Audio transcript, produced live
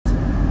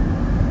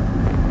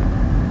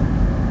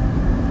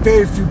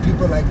very few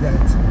people like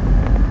that,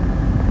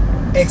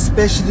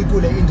 especially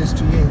kule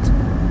industry yethu.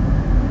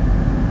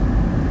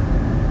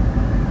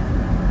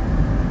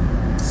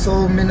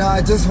 So mina,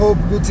 I just hope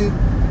ukuthi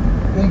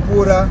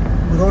Mpura,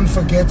 we don't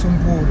forget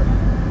Mpura.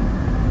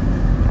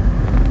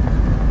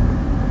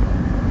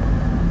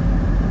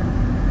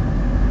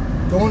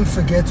 Don't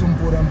forget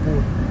Mpura.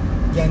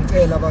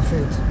 Ngiyacela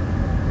bafethu.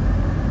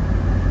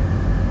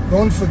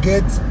 Don't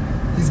forget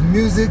his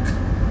music.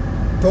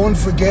 Don't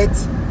forget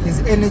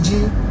his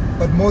energy.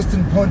 But most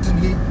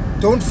importantly,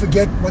 don't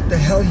forget what the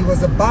hell he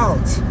was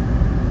about.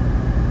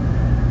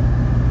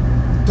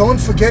 Don't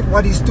forget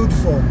what he stood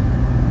for.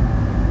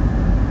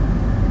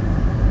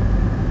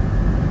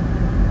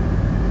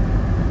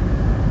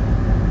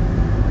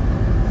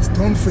 Just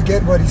don't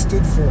forget what he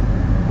stood for.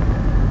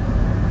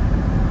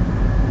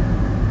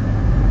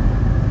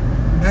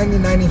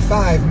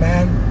 1995,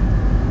 man.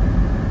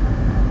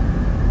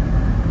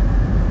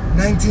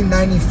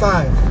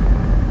 1995.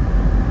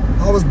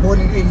 I was born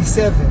in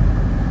 87.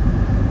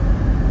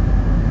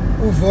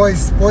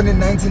 Voice born in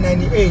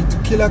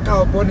 1998. Killer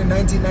Cow born in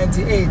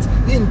 1998.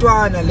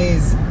 Intwana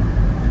lezi.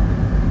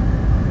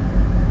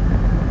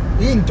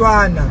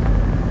 Intwana.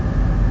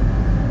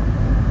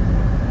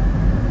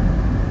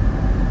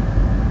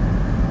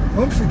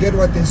 Don't forget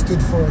what they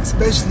stood for,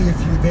 especially if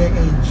you're their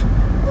age,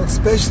 or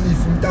especially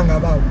from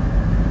Tangabao.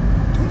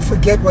 Don't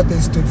forget what they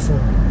stood for,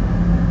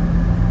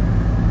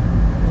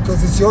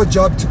 because it's your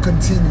job to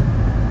continue.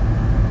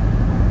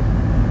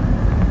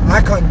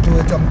 I can't do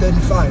it. I'm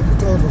 35.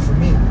 It's over for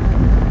me.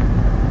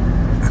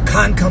 I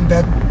can't come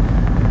back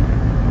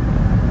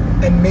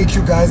and make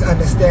you guys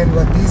understand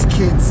what these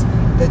kids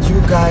that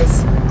you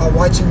guys are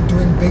watching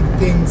doing big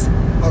things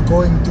are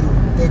going through.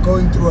 They're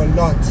going through a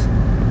lot.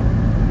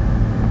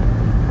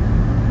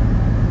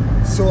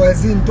 So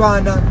as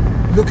Intwana,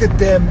 look at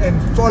them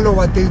and follow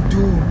what they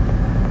do.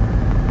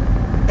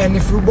 And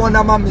if you want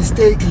a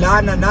mistake,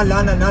 lana,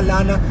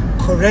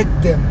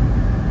 correct them.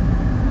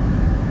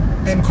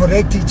 And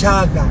correct each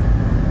other.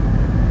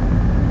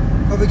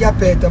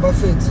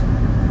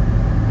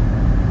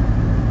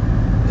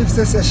 If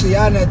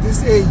Sasashiyana at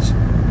this age,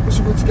 we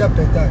should get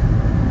better.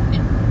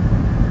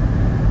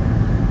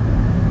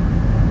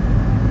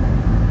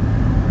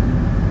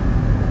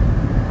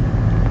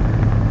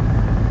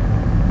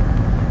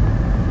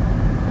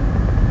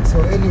 So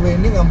anyway,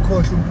 ningam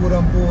koshu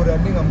Mpura,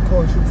 ningam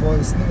koshu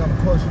Voice, ningam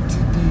koshu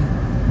TD,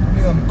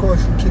 ningam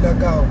koshu Killer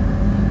Cow.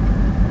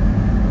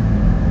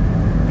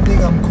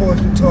 I'm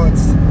koshu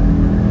thoughts.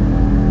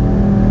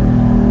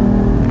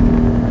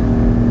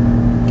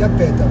 Get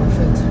better, my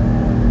friends.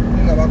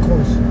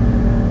 Ningabakoshu.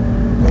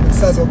 But it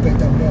says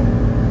better more.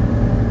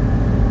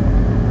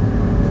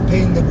 The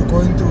pain that we're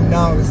going through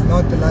now is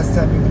not the last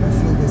time you're gonna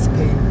feel this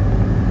pain.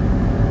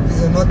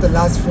 These are not the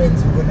last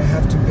friends we're gonna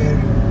have to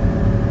bury.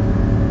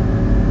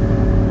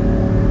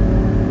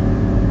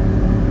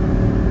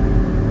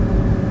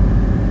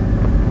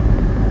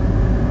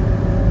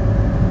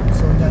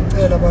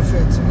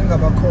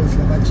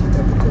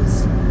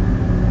 Because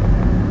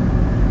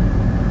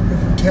if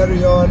we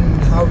carry on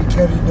how we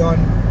carried on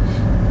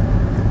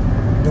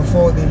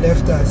before they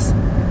left us,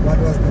 what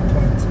was the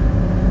point?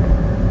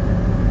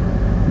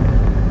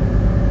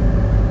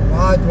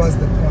 What was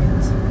the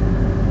point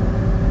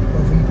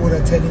of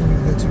Mpura telling you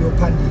that you're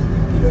pandi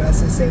impilo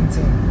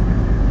yasesentini?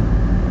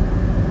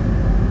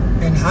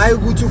 And hayi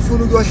ukuthi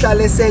ufuna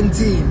ukuyohlala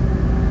esentini,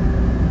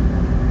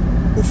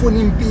 ufuna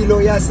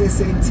impilo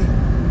yasesentini.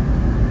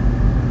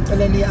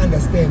 Let me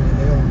understand it.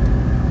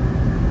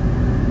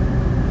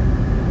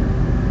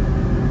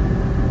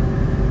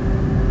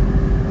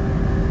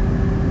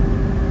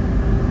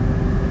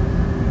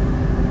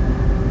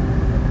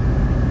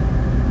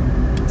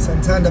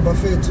 Santanda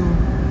Bafetu,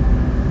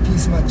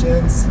 peace my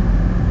gents.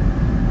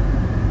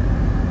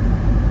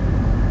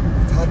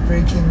 It's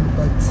heartbreaking,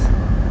 but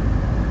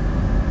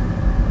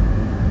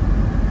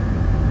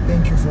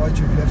thank you for what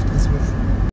you've left us with.